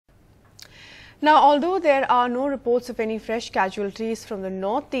Now, although there are no reports of any fresh casualties from the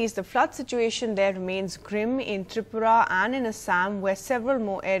northeast, the flood situation there remains grim in Tripura and in Assam, where several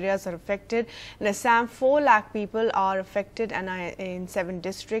more areas are affected. In Assam, 4 lakh people are affected and in 7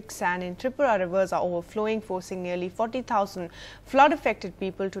 districts, and in Tripura, rivers are overflowing, forcing nearly 40,000 flood-affected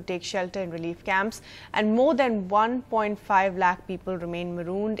people to take shelter in relief camps, and more than 1.5 lakh people remain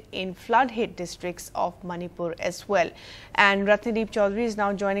marooned in flood-hit districts of Manipur as well. And Ratnadeep Chaudhary is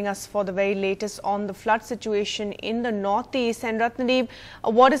now joining us for the very latest on the flood situation in the northeast. And Ratnadeep,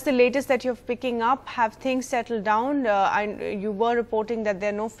 what is the latest that you're picking up? Have things settled down? You were reporting that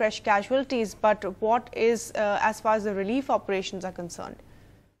there are no fresh casualties, but what is as far as the relief operations are concerned?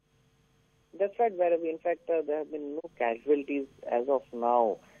 That's right, Varavi. In fact, there have been no casualties as of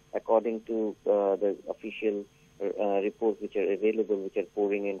now, according to the official reports which are available, which are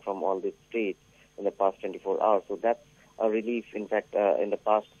pouring in from all the states in the past 24 hours. So that's a relief. In fact, in the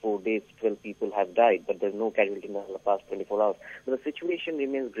past 4 days, 12 people have died, but there's no casualty in the past 24 hours. But the situation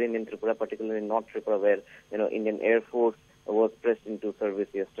remains grim in Tripura, particularly in North Tripura, where Indian Air Force was pressed into service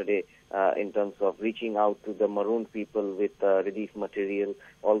yesterday in terms of reaching out to the marooned people with relief material.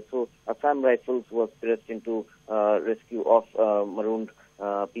 Also, Assam Rifles was pressed into rescue of marooned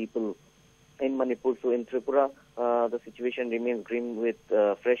people in Manipur. So in Tripura, the situation remains grim, with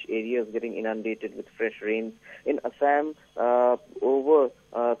fresh areas getting inundated with fresh rains. In Assam, over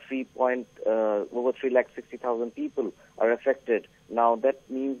 3,60,000 people are affected. Now that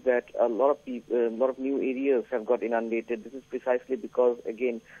means that a lot of new areas have got inundated. This is precisely because,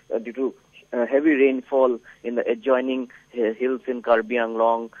 again, due to heavy rainfall in the adjoining hills in Karbi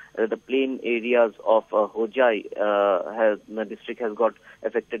Anglong, the plain areas of Hojai, the district has got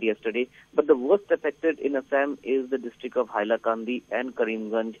affected yesterday. But the worst affected in Assam is the district of Hailakandi and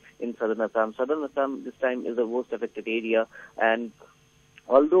Karimganj in southern Assam. Southern Assam this time is the worst affected area, and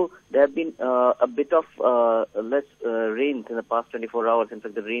although there have been a bit of less rains in the past 24 hours, in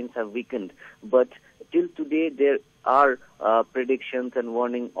fact the rains have weakened, but till today there are predictions and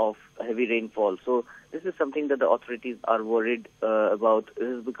warning of heavy rainfall. So this is something that the authorities are worried about. This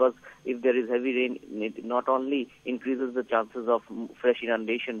is because if there is heavy rain, it not only increases the chances of fresh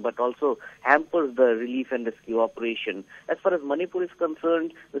inundation, but also hampers the relief and rescue operation. As far as Manipur is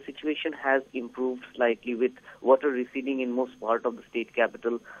concerned, the situation has improved slightly, with water receding in most part of the state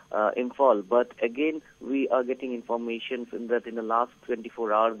capital, Imphal. But again, we are getting information that in the last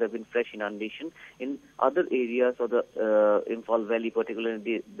 24 hours there have been fresh inundation in other areas of the Imphal Valley,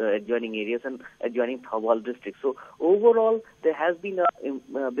 particularly the adjoining areas and adjoining Thawal district. So overall, there has been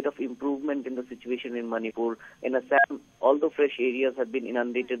a bit of improvement in the situation in Manipur. In Assam, although fresh areas have been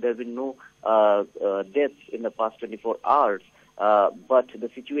inundated, there have been no deaths in the past 24 hours. But the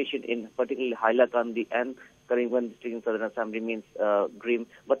situation in particularly Hailakandi and Karimganj district in southern Assam remains grim.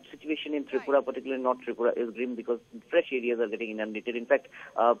 But situation in Tripura, particularly North Tripura, is grim because fresh areas are getting inundated. In fact,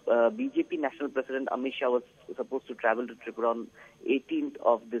 BJP National President Amit Shah was supposed to travel to Tripura on 18th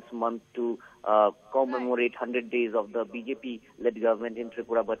of this month to commemorate 100 days of the BJP-led government in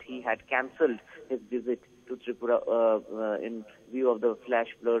Tripura, but he had cancelled his visit to Tripura in view of the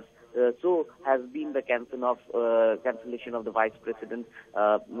flash floods. So has been the cancellation of the Vice President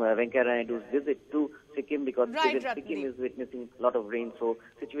Venkaiah Naidu's visit to Sikkim, because Sikkim is witnessing a lot of rain. So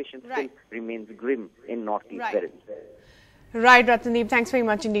situation still remains grim in northeast. Right, Ratnadeep, thanks very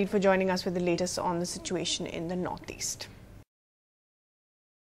much indeed for joining us with the latest on the situation in the northeast.